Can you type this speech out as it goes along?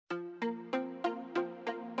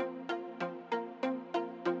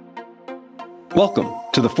Welcome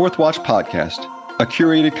to the Fourth Watch Podcast, a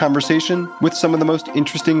curated conversation with some of the most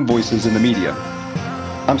interesting voices in the media.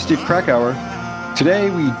 I'm Steve Krakauer. Today,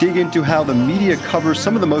 we dig into how the media covers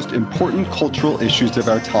some of the most important cultural issues of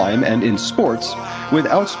our time and in sports with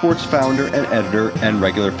Outsports founder and editor and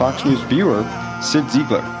regular Fox News viewer, Sid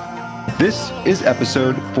Zeigler. This is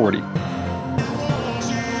episode 40.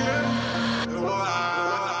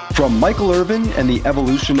 From Michael Irvin and the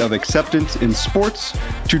evolution of acceptance in sports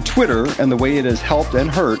to Twitter and the way it has helped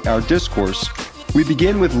and hurt our discourse, we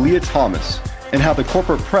begin with Lia Thomas and how the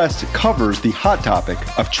corporate press covers the hot topic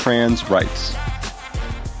of trans rights.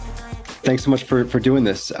 Thanks so much for doing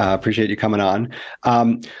this. Appreciate you coming on.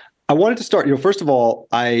 I wanted to start, first of all,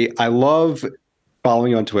 I love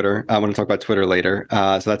following you on Twitter. I want to talk about Twitter later.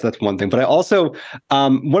 So that's one thing. But I also,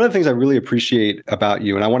 one of the things I really appreciate about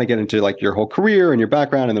you, and I want to get into like your whole career and your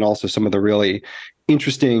background, and then also some of the really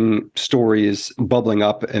interesting stories bubbling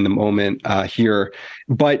up in the moment here.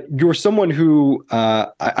 But you're someone who,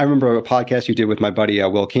 I remember a podcast you did with my buddy,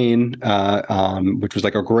 Will Kane, which was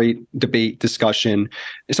like a great debate discussion.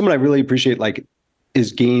 Someone I really appreciate, like,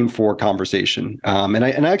 is game for conversation. And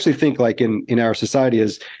I actually think like in our society,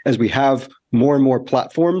 as we have more and more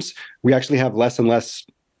platforms, we actually have less and less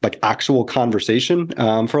like actual conversation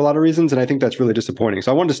for a lot of reasons. And I think that's really disappointing.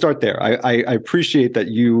 So I wanted to start there. I appreciate that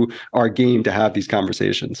you are game to have these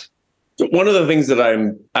conversations. So one of the things that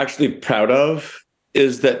I'm actually proud of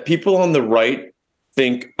is that people on the right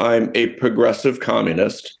think I'm a progressive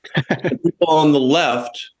communist. And people on the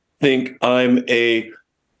left think I'm a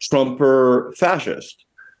Trumper fascist.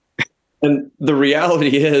 And the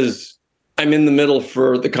reality is I'm in the middle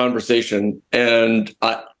for the conversation. And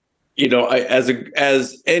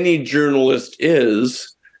as any journalist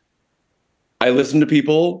is, I listen to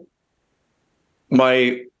people,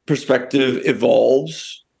 my perspective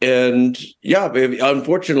evolves. And yeah,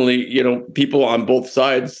 unfortunately, people on both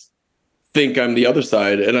sides think I'm the other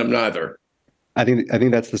side, and I'm neither. I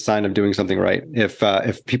think that's the sign of doing something right.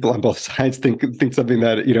 If people on both sides think something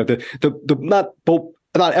that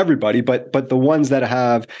not everybody, but the ones that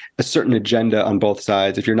have a certain agenda on both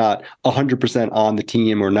sides, if you're not 100% on the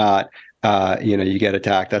team or not, you get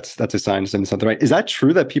attacked. That's a sign of something right. Is that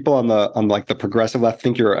true that people on the progressive left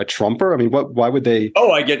think you're a Trumper? I mean, why would they?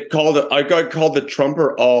 Oh, I got called the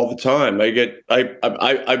Trumper all the time.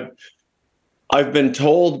 I've been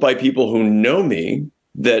told by people who know me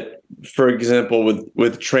that, for example,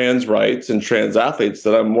 with trans rights and trans athletes,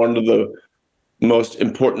 that I'm one of the most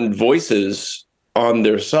important voices on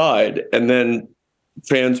their side. And then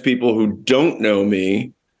trans people who don't know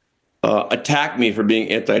me attack me for being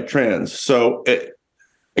anti-trans. So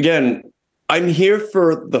again, I'm here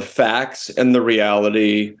for the facts and the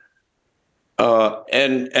reality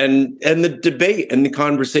and the debate and the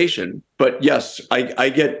conversation. But yes, I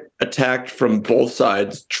get attacked from both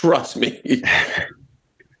sides. Trust me.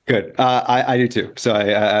 Good. I do too. So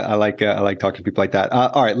I like talking to people like that.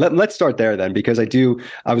 All right, let's start there then, because I was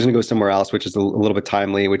going to go somewhere else, which is a little bit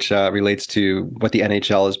timely, which relates to what the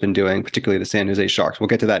NHL has been doing, particularly the San Jose Sharks. We'll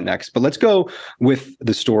get to that next. But let's go with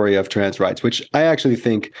the story of trans rights, which I actually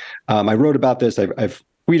think I wrote about this. I've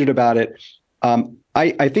tweeted about it.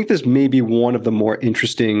 I think this may be one of the more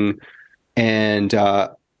interesting and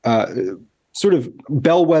sort of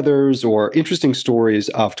bellwethers or interesting stories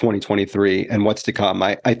of 2023 and what's to come.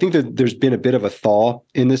 I think that there's been a bit of a thaw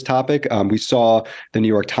in this topic. We saw the New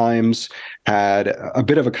York Times had a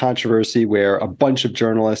bit of a controversy where a bunch of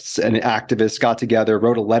journalists and activists got together,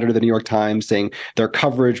 wrote a letter to the New York Times saying their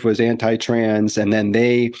coverage was anti-trans, and then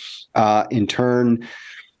they, in turn,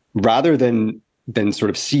 rather than sort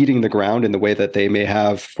of seeding the ground in the way that they may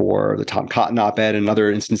have for the Tom Cotton op-ed and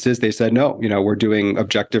other instances, they said, no, we're doing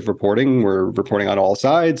objective reporting. We're reporting on all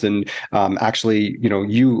sides. And actually,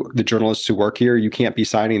 you, the journalists who work here, you can't be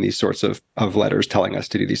signing these sorts of letters telling us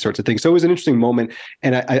to do these sorts of things. So it was an interesting moment.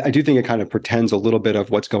 And I do think it kind of pretends a little bit of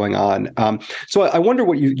what's going on. So I wonder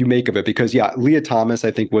what you make of it, because Lia Thomas,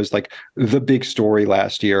 I think, was like the big story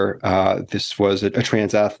last year. This was a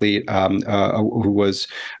trans athlete who was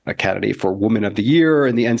a candidate for Woman of the Year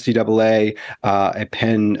in the NCAA, a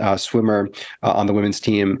Penn swimmer on the women's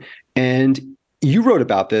team. And you wrote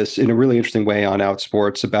about this in a really interesting way on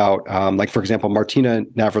Outsports about, for example, Martina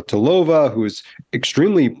Navratilova, who's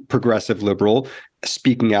extremely progressive liberal,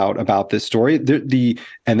 speaking out about this story.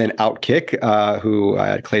 And then Outkick, who I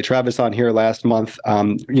had Clay Travis on here last month,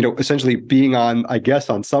 essentially being on, I guess,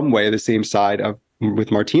 on some way the same side of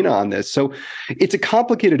with Martina on this. So it's a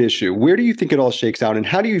complicated issue. Where do you think it all shakes out? And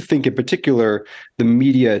how do you think in particular the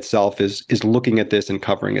media itself is looking at this and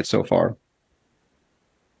covering it so far?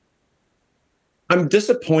 I'm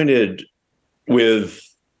disappointed with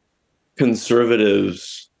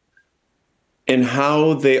conservatives in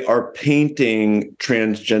how they are painting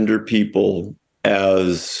transgender people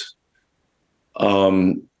as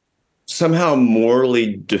somehow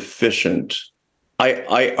morally deficient.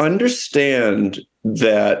 I understand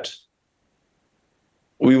that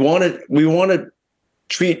we want to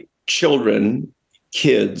treat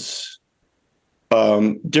kids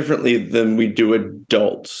differently than we do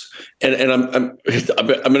adults, and I'm going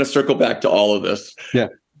to circle back to all of this. Yeah.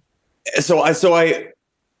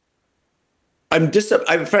 I'm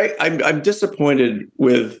disappointed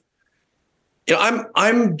with,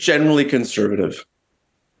 I'm generally conservative,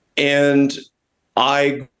 and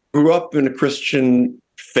I grew up in a Christian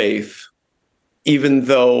faith, even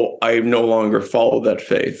though I no longer follow that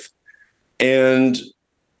faith. And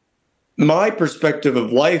my perspective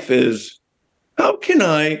of life is, how can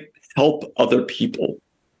I help other people?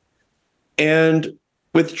 And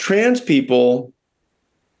with trans people,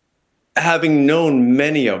 having known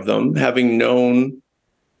many of them, having known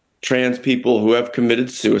trans people who have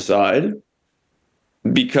committed suicide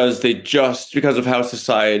because of how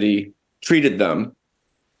society treated them,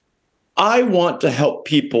 I want to help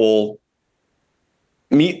people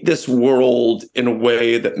meet this world in a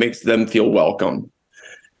way that makes them feel welcome.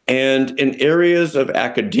 And in areas of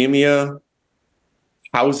academia,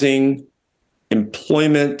 housing,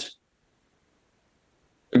 employment,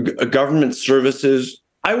 government services,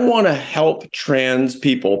 I want to help trans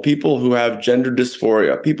people who have gender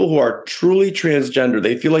dysphoria, people who are truly transgender.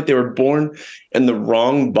 They feel like they were born in the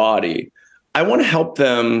wrong body. I want to help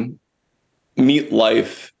them meet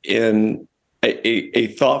life in a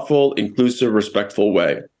thoughtful, inclusive, respectful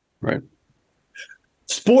way. Right.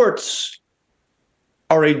 Sports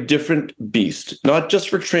Are a different beast, not just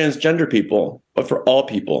for transgender people, but for all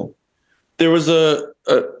people. There was an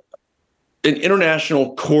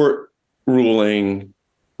international court ruling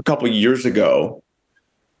a couple of years ago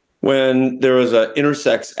when there was an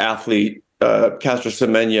intersex athlete, Caster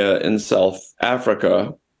Semenya in South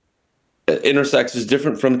Africa. Intersex is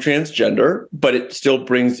different from transgender, but it still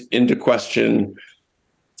brings into question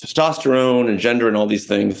testosterone and gender and all these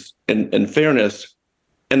things and fairness.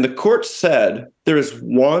 And the court said there is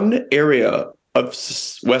one area of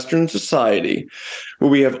Western society where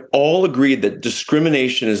we have all agreed that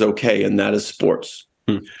discrimination is okay, and that is sports.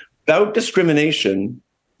 Without discrimination,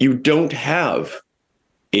 you don't have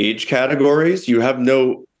age categories. You have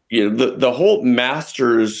no, the whole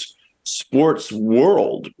masters sports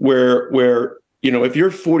world where if you're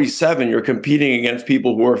 47, you're competing against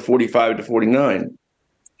people who are 45 to 49.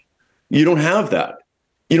 You don't have that.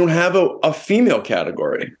 You don't have a female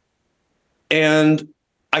category. And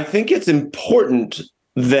I think it's important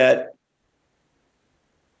that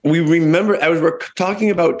we remember, as we're talking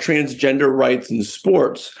about transgender rights in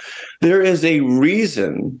sports, there is a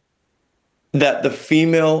reason that the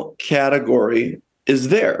female category is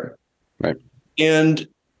there. Right. And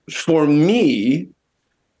for me,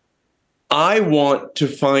 I want to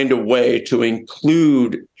find a way to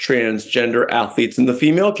include transgender athletes in the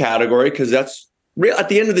female category, because that's at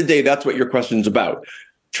the end of the day, that's what your question's about.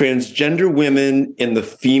 Transgender women in the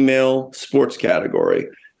female sports category.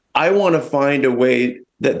 I want to find a way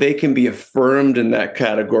that they can be affirmed in that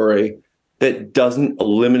category that doesn't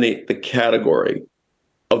eliminate the category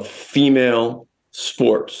of female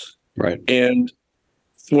sports. Right. And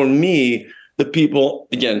for me, the people,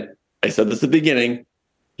 again, I said this at the beginning,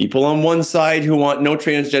 people on one side who want no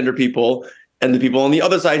transgender people and the people on the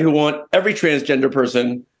other side who want every transgender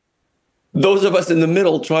person, those of us in the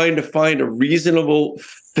middle trying to find a reasonable,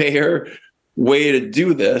 fair way to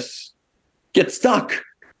do this get stuck.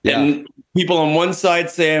 Yeah. And people on one side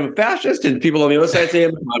say I'm a fascist and people on the other side say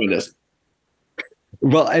I'm a communist.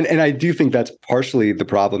 Well, and I do think that's partially the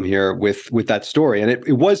problem here with that story. And it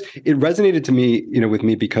resonated to me, with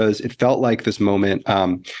me because it felt like this moment.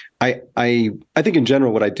 I think in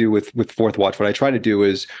general, what I do with Fourth Watch, what I try to do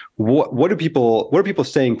is what are people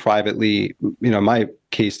saying privately, in my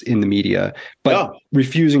case in the media, but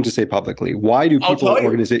refusing to say publicly? Why do people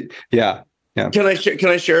organize? Yeah. Can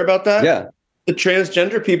I share about that? Yeah. The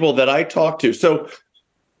transgender people that I talk to. So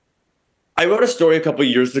I wrote a story a couple of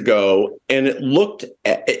years ago, and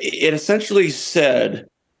it essentially said,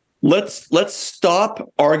 let's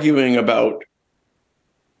stop arguing about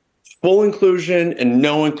full inclusion and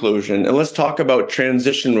no inclusion, and let's talk about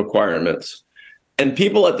transition requirements. And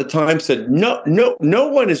people at the time said, no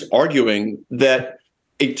one is arguing that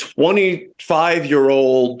a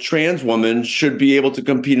 25-year-old trans woman should be able to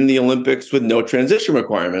compete in the Olympics with no transition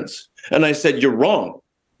requirements. And I said, you're wrong.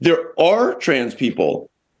 There are trans people.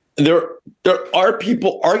 There are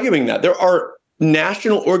people arguing that. There are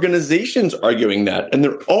national organizations arguing that, and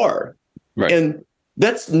there are. Right. And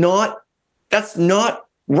that's not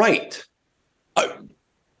right.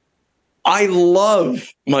 I love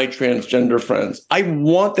my transgender friends. I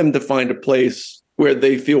want them to find a place where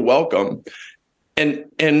they feel welcome. And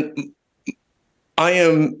I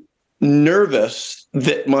am nervous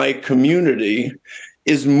that my community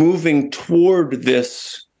is moving toward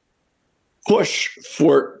this push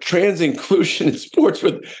for trans inclusion in sports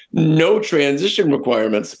with no transition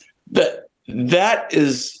requirements. What that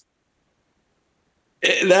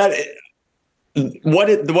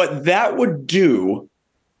would do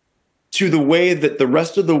to the way that the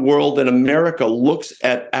rest of the world and America looks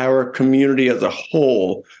at our community as a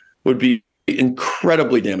whole would be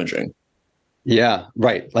incredibly damaging. Yeah,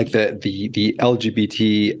 right. Like the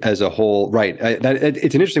LGBT as a whole, right?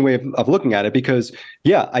 It's an interesting way of looking at it because,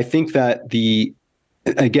 yeah, I think that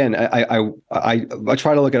again, I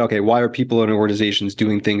try to look at, okay, why are people in organizations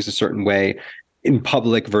doing things a certain way in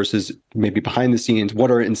public versus maybe behind the scenes?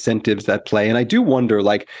 What are incentives that play? And I do wonder,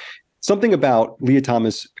 like, something about Leah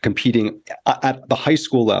Thomas competing at the high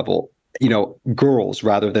school level, girls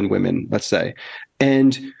rather than women, let's say,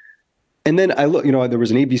 and then I look, there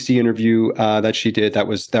was an ABC interview that she did that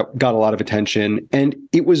got a lot of attention, and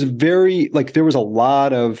it was very, like, there was a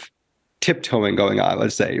lot of tiptoeing going on.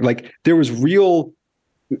 Let's say, like, there was real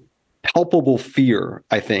palpable fear,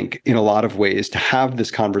 I think, in a lot of ways, to have this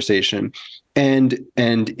conversation, and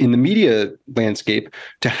in the media landscape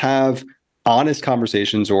to have honest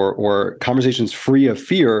conversations or conversations free of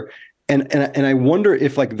fear. And I wonder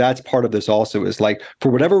if, like, that's part of this also, is like,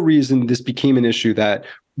 for whatever reason, this became an issue that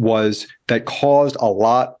caused a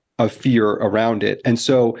lot of fear around it. And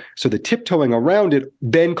so the tiptoeing around it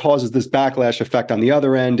then causes this backlash effect on the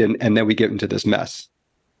other end. And then we get into this mess.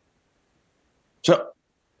 So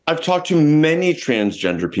I've talked to many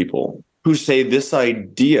transgender people who say this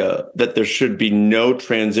idea that there should be no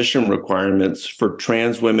transition requirements for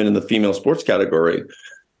trans women in the female sports category.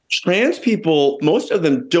 Trans people, most of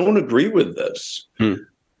them don't agree with this.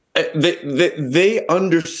 They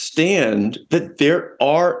understand that there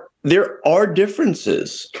are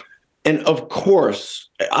differences. And of course,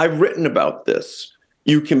 I've written about this.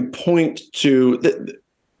 You can point to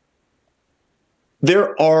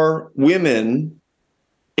there are women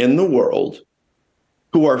in the world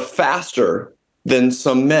who are faster than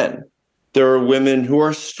some men. There are women who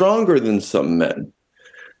are stronger than some men.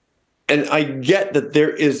 And I get that there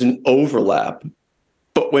is an overlap,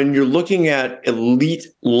 but when you're looking at elite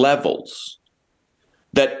levels,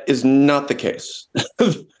 that is not the case.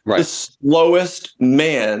 Right. The slowest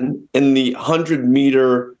man in the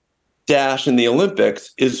 100-meter dash in the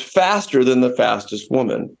Olympics is faster than the fastest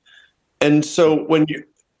woman. And so when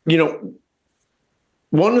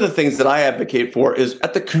one of the things that I advocate for is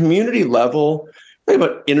at the community level,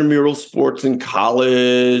 about intramural sports in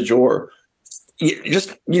college, or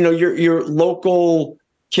just, your local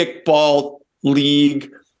kickball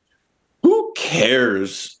league. Who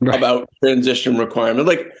cares about transition requirement?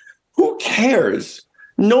 Like, who cares?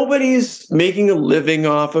 Nobody's making a living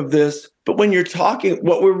off of this. But when you're talking,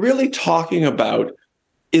 what we're really talking about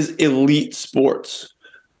is elite sports.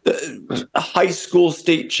 High school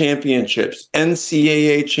state championships,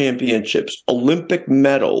 NCAA championships, Olympic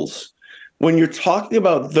medals. When you're talking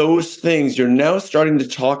about those things, you're now starting to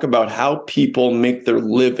talk about how people make their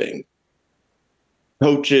living.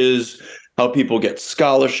 Coaches, how people get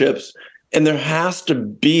scholarships. And there has to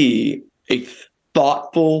be a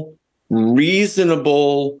thoughtful,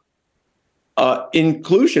 reasonable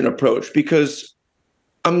inclusion approach, because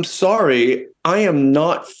I'm sorry, I am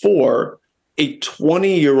not for a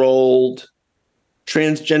 20-year-old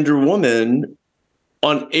transgender woman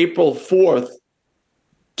on April 4th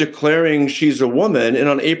declaring she's a woman, and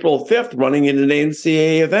on April 5th running in an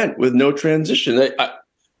NCAA event with no transition.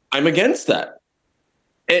 I'm against that.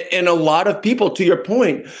 And a lot of people, to your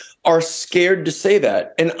point, are scared to say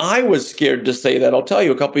that. And I was scared to say that, I'll tell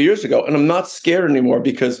you, a couple of years ago. And I'm not scared anymore,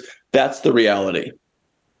 because that's the reality.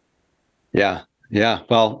 Yeah. Yeah,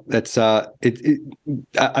 well, that's I think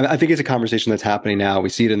it's a conversation that's happening now. We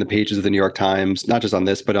see it in the pages of the New York Times, not just on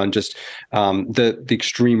this, but on just the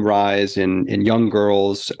extreme rise in young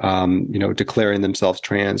girls, declaring themselves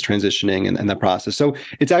transitioning, and that process. So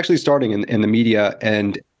it's actually starting in the media,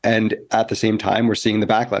 and at the same time, we're seeing the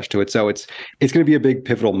backlash to it. So it's going to be a big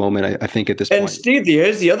pivotal moment, I think, at this point. And Steve,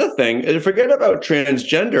 here's the other thing. Forget about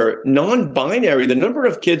transgender, non-binary. The number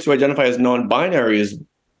of kids who identify as non-binary is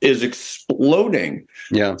exploding.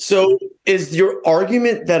 Yeah. So is your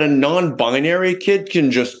argument that a non-binary kid can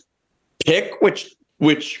just pick which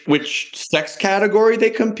sex category they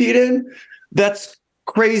compete in? That's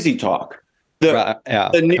crazy talk. Yeah.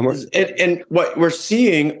 And what we're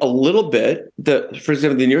seeing a little bit, for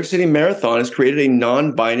example, the New York City Marathon has created a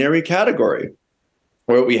non-binary category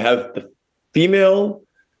where we have the female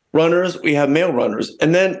runners, we have male runners.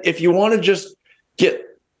 And then if you want to just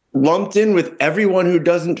get lumped in with everyone who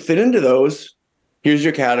doesn't fit into those, here's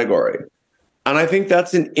your category. And I think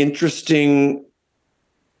that's an interesting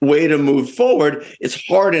way to move forward. It's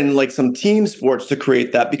hard in like some team sports to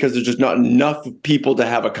create that because there's just not enough people to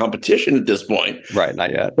have a competition at this point. Right,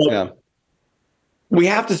 not yet. But yeah. We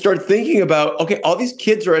have to start thinking about, okay, all these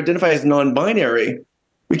kids are identified as non-binary.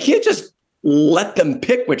 We can't just let them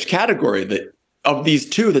pick which category of these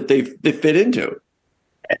two that they fit into.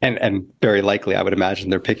 And very likely, I would imagine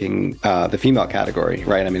they're picking the female category,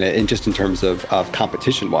 right? I mean, in terms of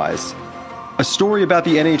competition-wise. A story about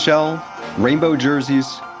the NHL, rainbow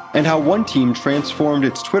jerseys, and how one team transformed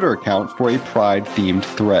its Twitter account for a Pride-themed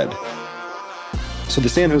thread. So the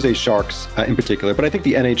San Jose Sharks in particular, but I think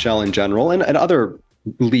the NHL in general and other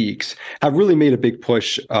leagues have really made a big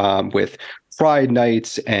push with Pride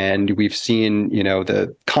nights, and we've seen,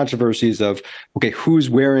 the controversies of, okay, who's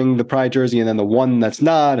wearing the Pride jersey, and then the one that's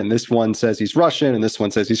not, and this one says he's Russian, and this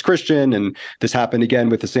one says he's Christian, and this happened again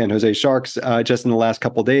with the San Jose Sharks just in the last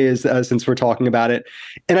couple of days since we're talking about it.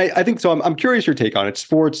 And I think so. I'm curious your take on it,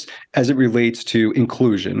 sports as it relates to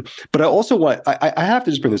inclusion, but I also I have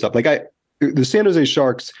to just bring this up, the San Jose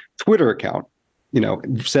Sharks Twitter account,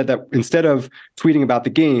 said that instead of tweeting about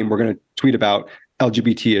the game, we're going to tweet about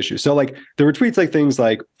LGBT issues. So there were tweets things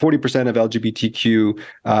like 40% of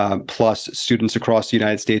LGBTQ plus students across the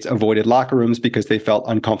United States avoided locker rooms because they felt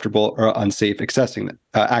uncomfortable or unsafe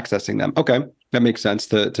accessing them. Okay, that makes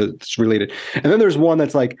sense it's related. And then there's one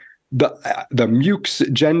that's the Mux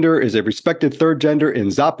gender is a respected third gender in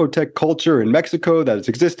Zapotec culture in Mexico that has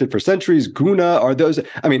existed for centuries. Guna are those,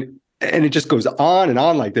 and it just goes on and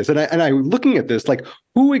on like this. And I'm looking at this,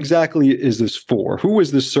 who exactly is this for? Who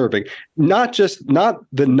is this serving? Not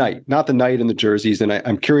the night and the jerseys. And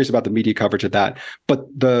I'm curious about the media coverage of that, but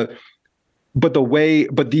these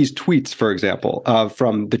tweets, for example,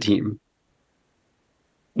 from the team.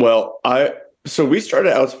 Well, so we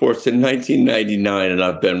started Outsports in 1999, and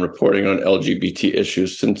I've been reporting on LGBT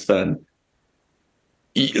issues since then.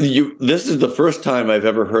 This is the first time I've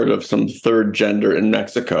ever heard of some third gender in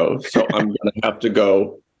Mexico, so I'm going to have to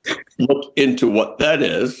go look into what that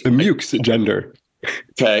is. The Mux gender.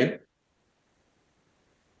 Okay.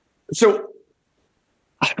 So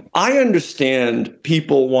I understand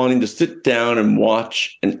people wanting to sit down and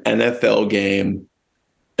watch an NFL game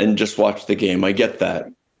and just watch the game. I get that.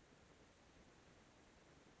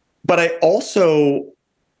 But I also,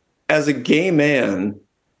 as a gay man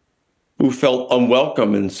who felt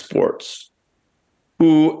unwelcome in sports,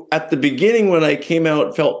 who at the beginning when I came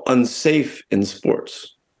out felt unsafe in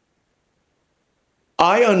sports,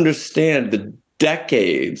 I understand the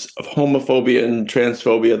decades of homophobia and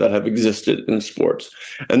transphobia that have existed in sports.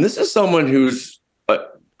 And this is someone who's,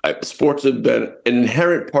 sports have been an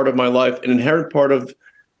inherent part of my life, an inherent part of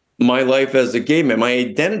my life as a gay man, my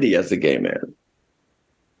identity as a gay man.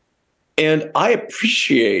 And I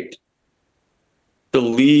appreciate the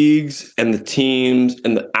leagues and the teams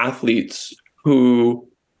and the athletes who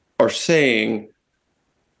are saying,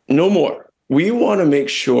 no more. We want to make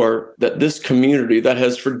sure that this community that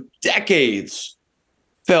has for decades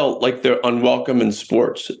felt like they're unwelcome in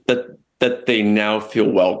sports, that they now feel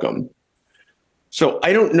welcome. So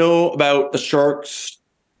I don't know about the Sharks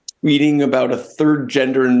tweeting about a third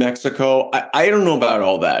gender in Mexico. I don't know about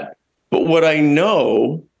all that. But what I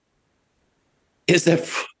know is that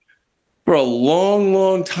for a long,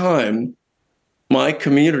 long time, my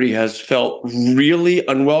community has felt really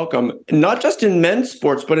unwelcome, not just in men's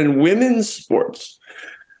sports, but in women's sports.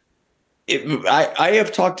 I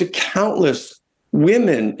have talked to countless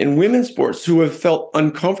women in women's sports who have felt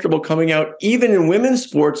uncomfortable coming out, even in women's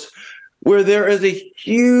sports, where there is a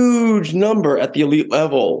huge number at the elite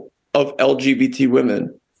level of LGBT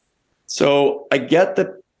women. So I get that,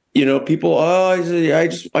 people, I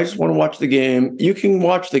just want to watch the game. You can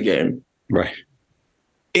watch the game. Right.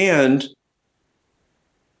 And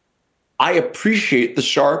I appreciate the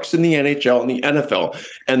Sharks and the NHL and the NFL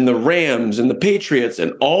and the Rams and the Patriots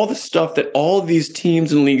and all the stuff that all of these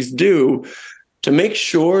teams and leagues do to make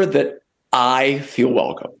sure that I feel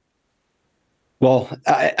welcome. Well,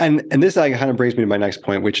 and this kind of brings me to my next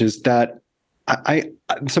point, which is that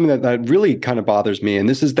something that really kind of bothers me, and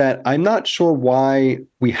this is that I'm not sure why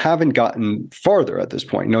we haven't gotten farther at this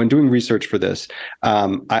point. In doing research for this,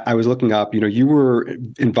 I was looking up. You were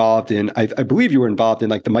involved in, I believe you were involved in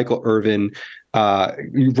like the Michael Irvin,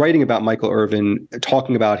 writing about Michael Irvin,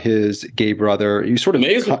 talking about his gay brother. You sort of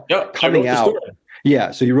coming out.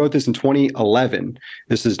 Yeah, so you wrote this in 2011.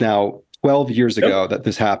 This is now 12 years ago that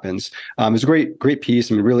this happens. It's a great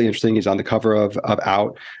piece. I mean, really interesting. He's on the cover of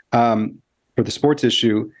Out. For the sports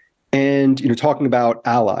issue, and talking about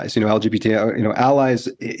allies, LGBT, allies,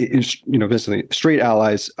 basically straight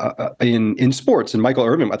allies in sports. And Michael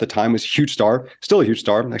Irvin at the time was a huge star, still a huge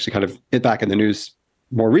star. Actually, kind of hit back in the news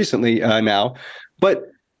more recently now. But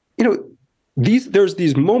there's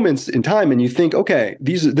these moments in time, and you think, okay,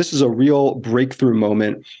 this is a real breakthrough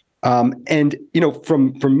moment. And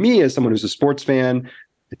from me as someone who's a sports fan,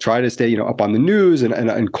 I try to stay up on the news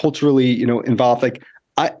and culturally involved. Like,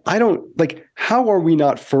 I don't like, how are we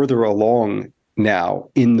not further along now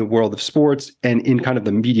in the world of sports and in kind of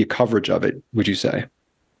the media coverage of it, would you say?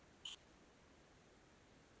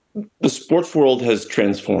 The sports world has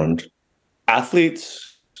transformed.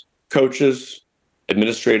 Athletes, coaches,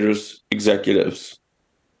 administrators, executives,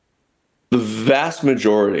 the vast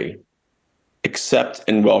majority accept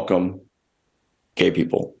and welcome gay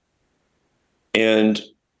people. And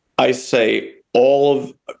I say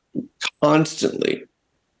constantly,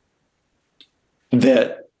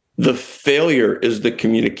 that the failure is the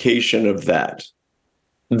communication of that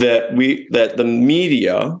the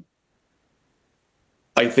media,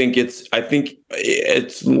 I think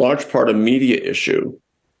it's in large part a media issue,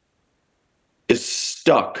 is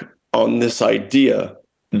stuck on this idea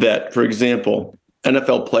that, for example,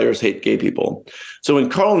 NFL players hate gay people. So when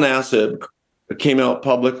Carl Nassib came out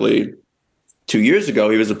publicly 2 years ago,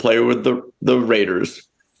 he was a player with the Raiders.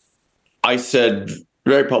 I said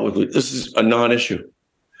very publicly, this is a non-issue.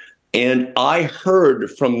 And I heard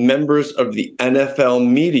from members of the NFL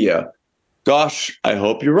media, gosh, I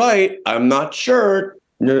hope you're right. I'm not sure.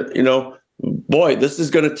 Boy, this is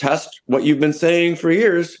going to test what you've been saying for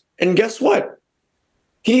years. And guess what?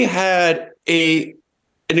 He had an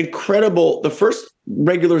incredible, the first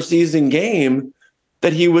regular season game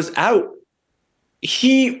that he was out,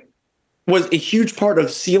 he was a huge part of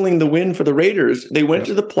sealing the win for the Raiders. They went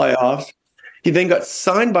to the playoffs. He then got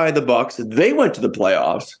signed by the Bucks. They went to the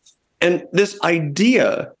playoffs. And this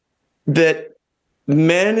idea that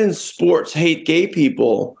men in sports hate gay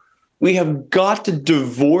people, we have got to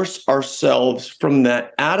divorce ourselves from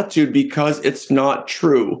that attitude because it's not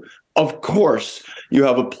true. Of course, you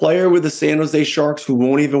have a player with the San Jose Sharks who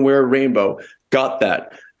won't even wear a rainbow. Got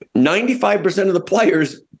that. 95% of the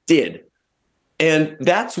players did. And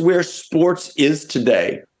that's where sports is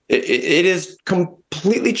today. It is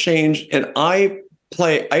completely changed, and I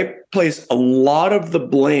place a lot of the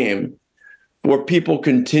blame for people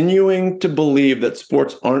continuing to believe that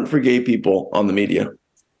sports aren't for gay people on the media.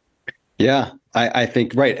 Yeah, I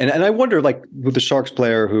think right, and I wonder, like with the Sharks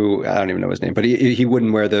player who I don't even know his name, but he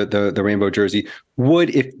wouldn't wear the rainbow jersey.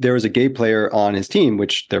 Would, if there was a gay player on his team,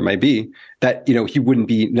 which there might be, that he wouldn't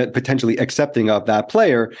be potentially accepting of that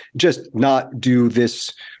player, just not do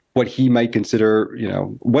this, what he might consider,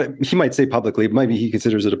 what he might say publicly, maybe he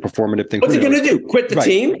considers it a performative thing. What's he going to do? Quit the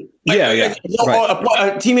team? Yeah. A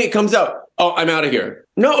teammate comes out. Oh, I'm out of here.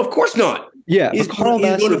 No, of course not. Yeah. He's going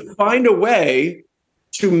to find a way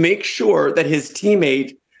to make sure that his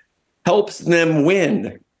teammate helps them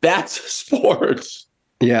win. That's sports.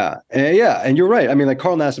 Yeah. And you're right. I mean, like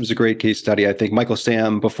Carl Nassib is a great case study. I think Michael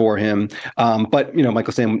Sam before him. But,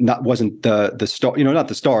 Michael Sam wasn't the star, not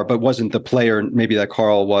the star, but wasn't the player maybe that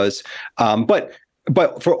Carl was. But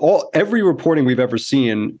for every reporting we've ever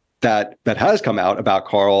seen that has come out about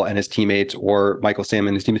Carl and his teammates, or Michael Sam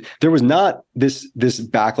and his teammates, there was not this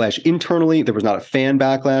backlash internally. There was not a fan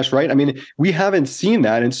backlash, right? I mean, we haven't seen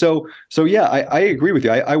that. And so yeah, I agree with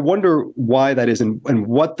you. I wonder why that is, and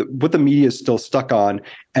what the media is still stuck on,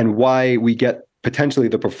 and why we get potentially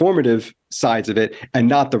the performative sides of it and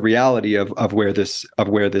not the reality of where this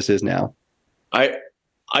is now.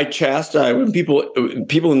 I chastise when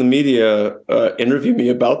people in the media interview me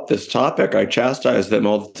about this topic. I chastise them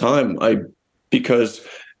all the time. Because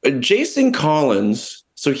Jason Collins,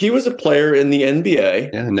 so he was a player in the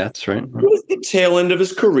NBA. Yeah, Nets, right? It was the tail end of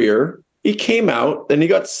his career. He came out, then he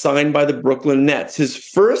got signed by the Brooklyn Nets. His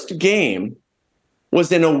first game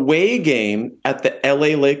was an away game at the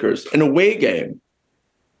LA Lakers, an away game.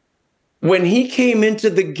 When he came into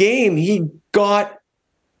the game, he got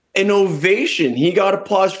an ovation. He got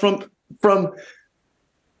applause from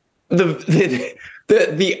the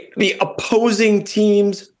opposing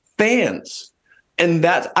team's fans. And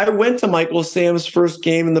I went to Michael Sam's first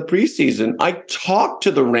game in the preseason. I talked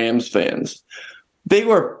to the Rams fans. They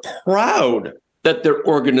were proud that their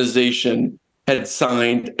organization had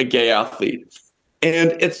signed a gay athlete.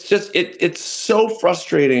 And it's just, it's so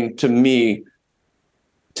frustrating to me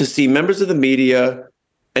to see members of the media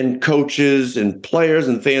and coaches and players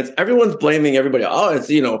and fans, everyone's blaming everybody. Oh,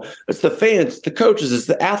 it's the fans, the coaches, it's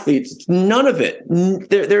the athletes. It's none of it.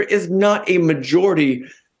 There is not a majority.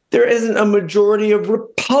 There isn't a majority of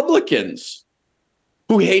Republicans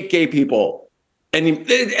who hate gay people, and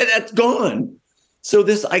that's gone. So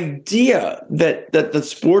this idea that the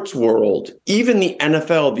sports world, even the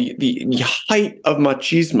NFL, the height of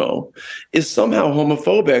machismo, is somehow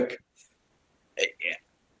homophobic,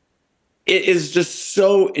 it is just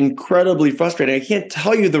so incredibly frustrating. I can't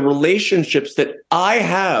tell you the relationships that I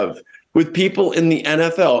have with people in the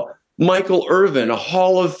NFL. Michael Irvin, a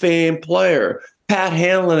Hall of Fame player, Pat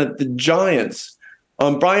Hanlon at the Giants,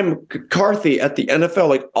 Brian McCarthy at the NFL,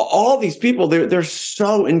 like all these people, they're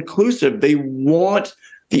so inclusive. They want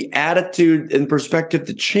the attitude and perspective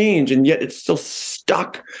to change, and yet it's still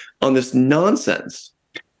stuck on this nonsense.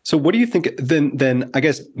 So what do you think then I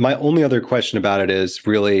guess my only other question about it is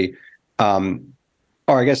really, or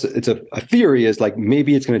I guess it's a theory, is like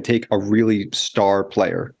maybe it's going to take a really star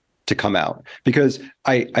player to come out, because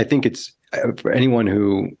I think it's for anyone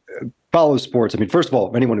who follows sports. I mean, first of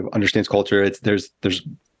all, anyone who understands culture, there's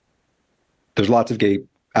lots of gay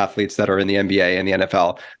athletes that are in the NBA and the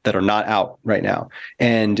NFL that are not out right now,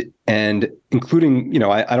 and including,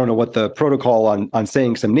 I don't know what the protocol on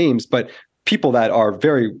saying some names, but people that are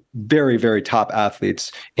very, very, very top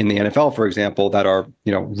athletes in the NFL, for example, that are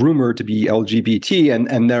rumored to be LGBT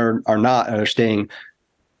and are staying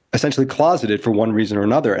essentially closeted for one reason or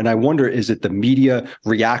another. And I wonder, is it the media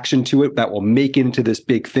reaction to it that will make it into this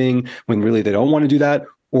big thing when really they don't want to do that?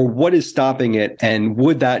 Or what is stopping it? And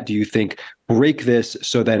would that, do you think, break this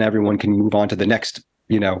so then everyone can move on to the next,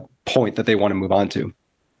 point that they want to move on to?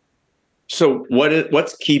 So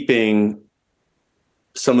what's keeping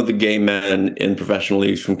some of the gay men in professional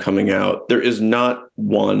leagues from coming out? There is not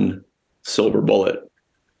one silver bullet.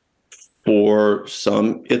 For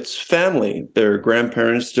some, it's family. Their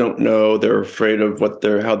grandparents don't know. They're afraid of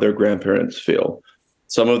how their grandparents feel.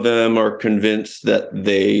 Some of them are convinced that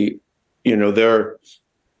they're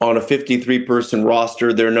on a 53-person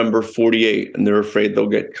roster. They're number 48, and they're afraid they'll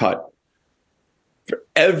get cut. For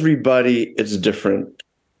everybody, it's different.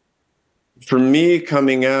 For me,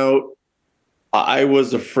 coming out, I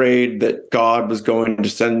was afraid that God was going to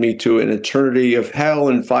send me to an eternity of hell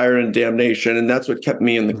and fire and damnation, and that's what kept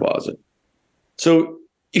me in the closet. So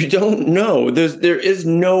you don't know. There is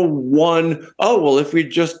no one, if we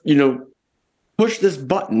just, push this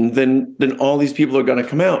button, then all these people are going to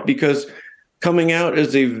come out, because coming out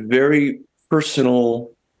is a very personal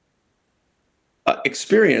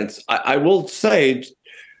experience. I will say,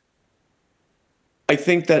 I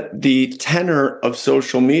think that the tenor of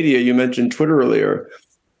social media, you mentioned Twitter earlier,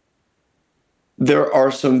 there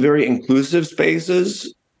are some very inclusive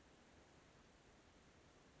spaces.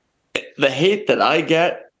 The hate that I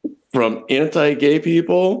get from anti-gay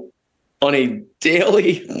people on a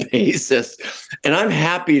daily basis, and I'm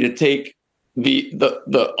happy to take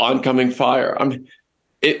the oncoming fire.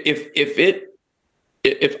 If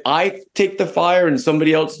I take the fire and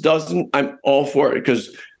somebody else doesn't, I'm all for it,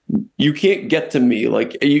 because you can't get to me.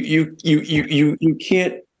 Like you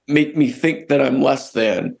can't make me think that I'm less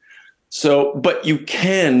than. So, but you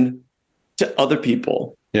can to other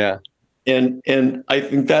people. Yeah. And I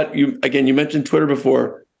think that you mentioned Twitter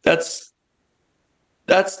before. That's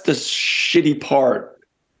the shitty part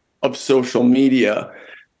of social media,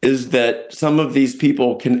 is that some of these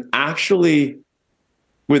people can actually,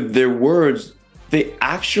 with their words, they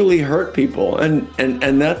actually hurt people, and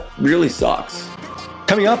that really sucks.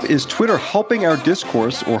 Coming up, is Twitter helping our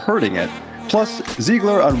discourse or hurting it? Plus,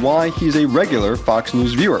 Zeigler on why he's a regular Fox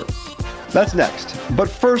News viewer. That's next. But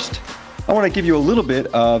first, I want to give you a little bit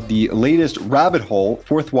of the latest rabbit hole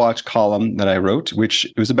Fourth Watch column that I wrote, which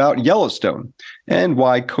was about Yellowstone and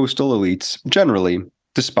why coastal elites generally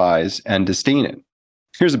despise and disdain it.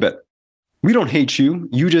 Here's a bit. "We don't hate you,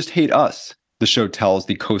 you just hate us," the show tells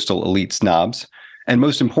the coastal elite snobs. "And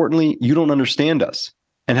most importantly, you don't understand us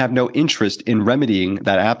and have no interest in remedying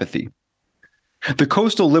that apathy." The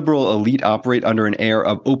coastal liberal elite operate under an air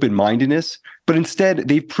of open-mindedness, but instead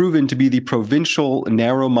they've proven to be the provincial,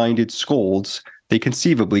 narrow-minded scolds they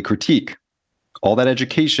conceivably critique. All that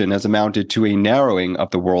education has amounted to a narrowing of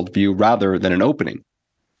the worldview rather than an opening.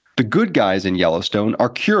 The good guys in Yellowstone are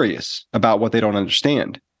curious about what they don't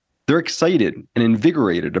understand. They're excited and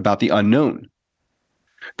invigorated about the unknown.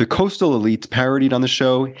 The coastal elites parodied on the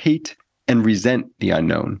show hate and resent the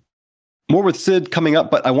unknown. More with Sid coming up,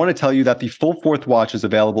 but I want to tell you that the full Fourth Watch is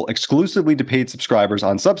available exclusively to paid subscribers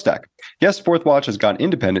on Substack. Yes, Fourth Watch has gone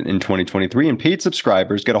independent in 2023, and paid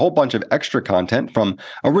subscribers get a whole bunch of extra content, from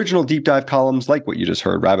original deep dive columns like what you just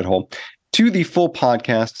heard, Rabbit Hole, to the full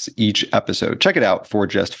podcasts each episode. Check it out for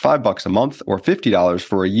just $5 a month or $50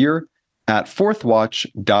 for a year at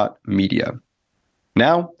fourthwatch.media.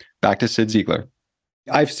 Now, back to Sid Zeigler.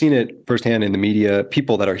 I've seen it firsthand in the media,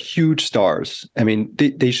 people that are huge stars. I mean,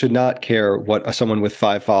 they should not care what someone with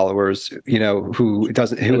 5 followers, who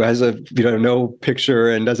has a, no picture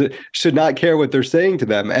and should not care what they're saying to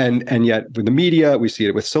them. And yet with the media, we see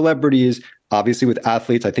it with celebrities, obviously with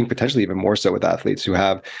athletes, I think potentially even more so with athletes who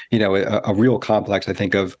have, a real complex, I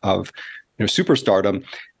think, of superstardom.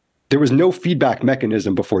 There was no feedback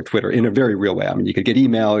mechanism before Twitter in a very real way. I mean, you could get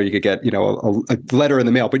email or you could get, a letter in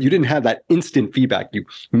the mail, but you didn't have that instant feedback. You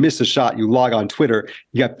miss a shot, you log on Twitter,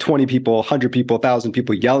 you have 20 people, 100 people, 1,000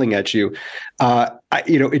 people yelling at you.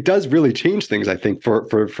 It does really change things, I think,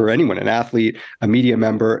 for anyone, an athlete, a media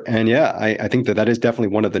member. And yeah, I think that is definitely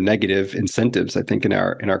one of the negative incentives, I think, in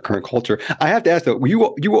our current culture. I have to ask though, you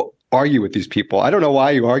will argue with these people. I don't know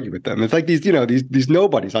why you argue with them. It's like these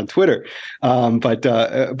nobodies on Twitter. But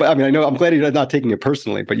I mean, I know, I'm glad you're not taking it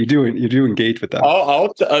personally, but you do engage with them.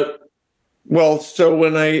 Well, so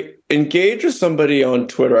when I engage with somebody on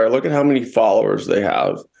Twitter, I look at how many followers they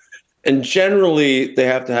have. And generally, they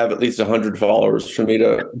have to have at least 100 followers for me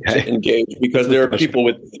to engage, because there are people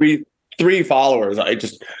with three followers.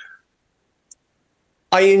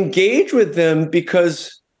 I engage with them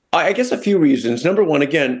because I guess a few reasons. Number one,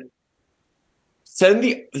 again,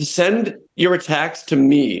 send your attacks to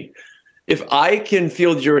me. If I can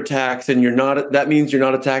field your attacks and that means you're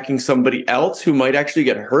not attacking somebody else who might actually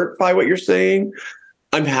get hurt by what you're saying,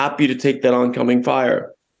 I'm happy to take that oncoming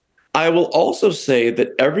fire. I will also say that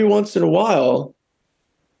every once in a while,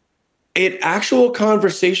 an actual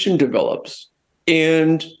conversation develops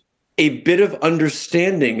and a bit of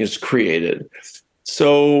understanding is created.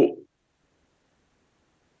 So,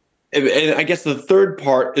 and I guess the third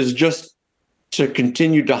part is just to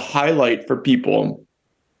continue to highlight for people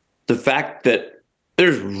the fact that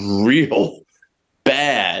there's real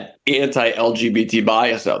bad anti-LGBT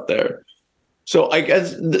bias out there. So I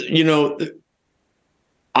guess,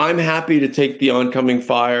 I'm happy to take the oncoming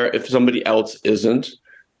fire if somebody else isn't.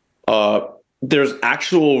 There's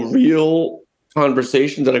actual real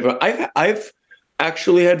conversations that I've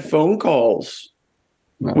actually had phone calls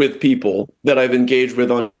with people that I've engaged with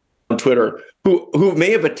on Twitter who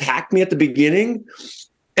may have attacked me at the beginning,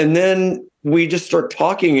 and then we just start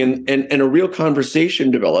talking and a real conversation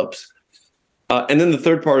develops. And then the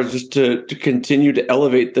third part is just to continue to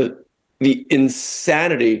elevate the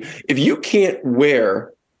insanity. If you can't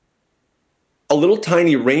wear a little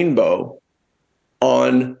tiny rainbow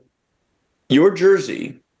on your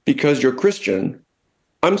jersey because you're Christian,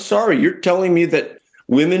 I'm sorry, you're telling me that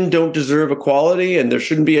women don't deserve equality and there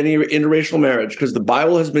shouldn't be any interracial marriage, because the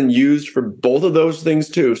Bible has been used for both of those things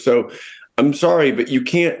too. So I'm sorry, but you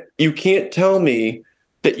can't tell me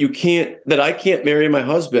that I can't marry my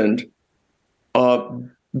husband, but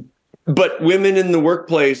women in the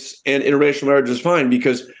workplace and interracial marriage is fine,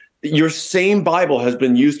 because your same Bible has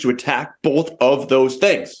been used to attack both of those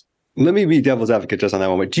things. Let me be devil's advocate just on that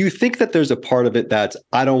moment. Do you think that there's a part of it that's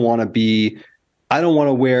I don't want to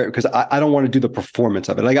wear, because I don't want to do the performance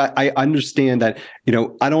of it. Like I understand that, I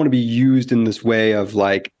don't want to be used in this way of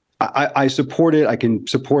like, I support it. I can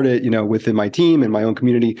support it, within my team and my own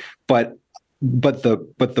community, but the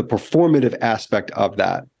performative aspect of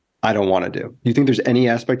that, I don't want to do. Do you think there's any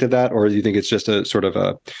aspect of that, or do you think it's just a sort of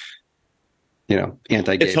a,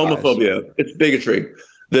 anti-gay It's homophobia. Bias? It's bigotry.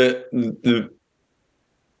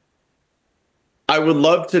 I would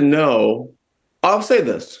love to know. I'll say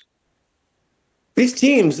this. These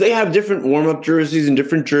teams, they have different warm-up jerseys and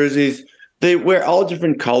different jerseys. They wear all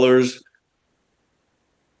different colors.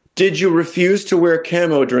 Did you refuse to wear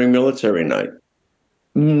camo during military night?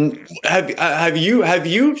 Have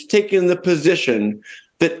you taken the position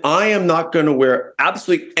that I am not going to wear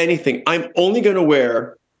absolutely anything? I'm only going to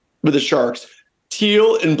wear, with the Sharks,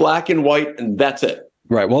 teal and black and white, and that's it.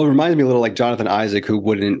 Right. Well, it reminds me a little like Jonathan Isaac, who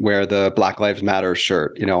wouldn't wear the Black Lives Matter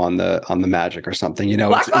shirt, on the Magic or something.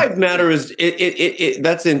 Black Lives Matter is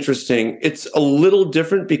that's interesting. It's a little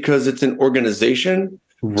different because it's an organization,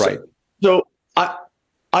 right? So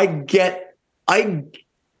I get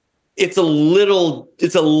it's a little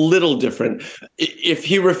different. If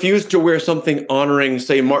he refused to wear something honoring,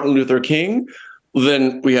 say, Martin Luther King,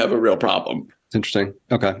 then we have a real problem. It's interesting.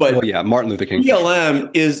 Okay. But Well, yeah, Martin Luther King. BLM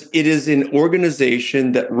is an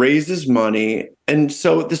organization that raises money, and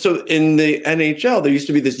so in the NHL there used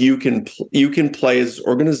to be this you can play as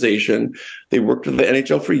organization. They worked with the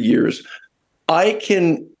NHL for years. I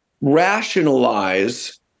can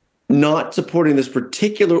rationalize not supporting this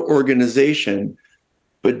particular organization,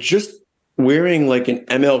 but just wearing like an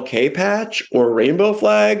MLK patch or a rainbow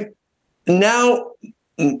flag.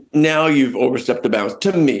 Now you've overstepped the bounds.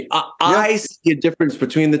 To me, I see a difference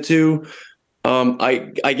between the two.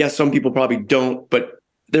 I guess some people probably don't, but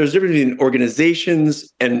there's a difference between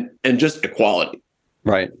organizations and just equality.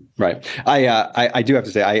 Right. I do have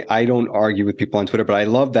to say I don't argue with people on Twitter, but I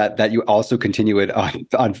love that you also continue it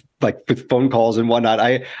on like with phone calls and whatnot.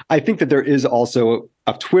 I think that there is also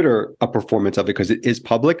of Twitter a performance of it because it is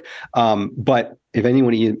public. But if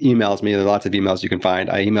anyone emails me, there are lots of emails you can find.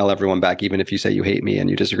 I email everyone back, even if you say you hate me and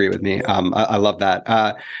you disagree with me. I love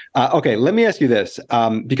that. Okay, let me ask you this,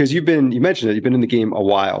 because you mentioned it, you've been in the game a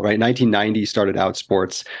while, right? 1990 started out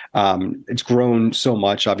sports. It's grown so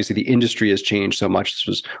much. Obviously, the industry has changed so much. This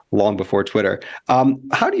was long before Twitter.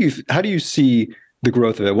 How do you see the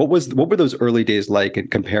growth of it? What were those early days like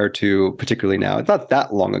compared to particularly now? It's not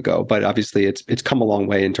that long ago, but obviously it's come a long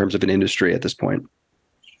way in terms of an industry at this point.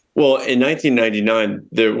 Well, in 1999,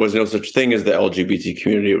 there was no such thing as the LGBT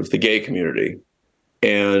community. It was the gay community.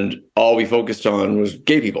 And all we focused on was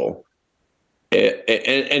gay people.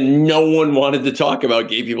 And no one wanted to talk about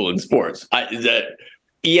gay people in sports.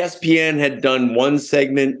 ESPN had done one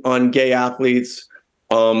segment on gay athletes.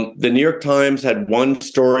 The New York Times had one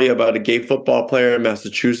story about a gay football player in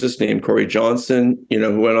Massachusetts named Corey Johnson,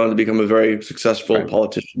 who went on to become a very successful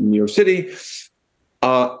politician in New York City.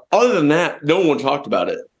 Other than that, no one talked about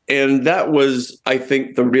it. And that was, I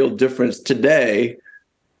think, the real difference. Today,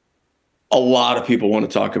 a lot of people want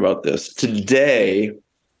to talk about this. Today,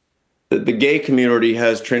 the gay community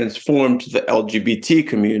has transformed to the LGBT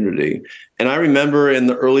community. And I remember in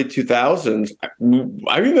the early 2000s,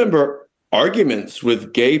 I remember arguments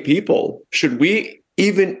with gay people. Should we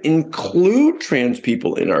even include trans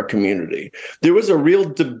people in our community? There was a real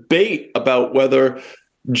debate about whether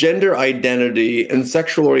gender identity and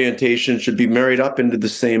sexual orientation should be married up into the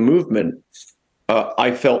same movement.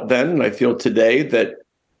 I felt then, and I feel today, that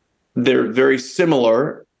they're very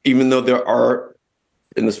similar, even though there are,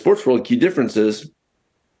 in the sports world, key differences.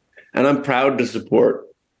 And I'm proud to support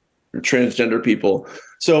transgender people.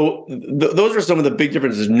 So those are some of the big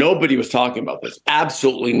differences. Nobody was talking about this.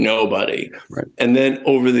 Absolutely nobody. Right. And then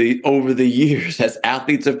over the years, as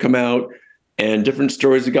athletes have come out and different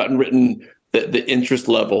stories have gotten written, the interest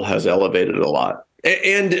level has elevated a lot.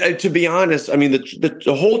 And to be honest, I mean,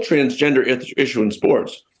 the whole transgender issue in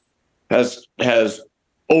sports has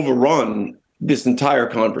overrun this entire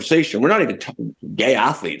conversation. We're not even talking gay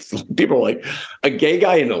athletes. People are like, a gay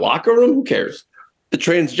guy in the locker room? Who cares? The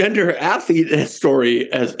transgender athlete story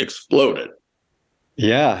has exploded.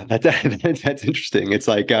 Yeah, that's interesting. It's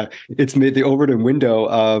like it's made the Overton window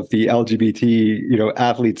of the LGBT,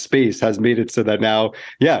 athlete space has made it so that now,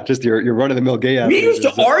 just your run-of-the-mill gay athlete. We used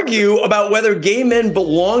to argue about whether gay men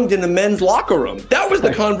belonged in a men's locker room. That was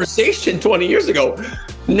the conversation 20 years ago.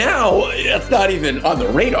 Now, it's not even on the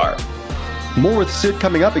radar. More with Sid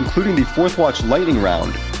coming up, including the Fourth Watch lightning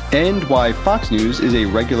round, and why Fox News is a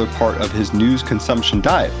regular part of his news consumption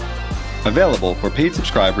diet. Available for paid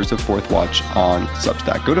subscribers of Fourth Watch on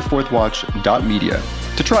Substack. Go to fourthwatch.media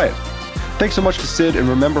to try it. Thanks so much to Sid, and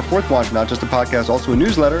remember, Fourth Watch, not just a podcast, also a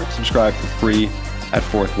newsletter. Subscribe for free at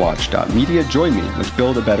fourthwatch.media. Join me. Let's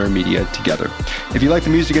build a better media together. If you like the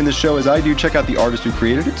music in this show as I do, check out the artist who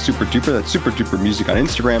created it, Super Duper. That's Super Duper Music on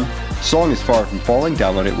Instagram. Song is Far From Falling.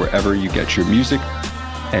 Download it wherever you get your music.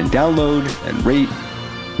 And download and rate,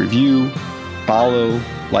 review, follow,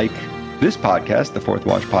 like this podcast, the Fourth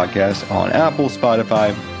Watch podcast, on Apple,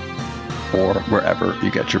 Spotify, or wherever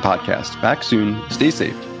you get your podcasts. Back soon. Stay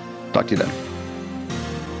safe. Talk to you then.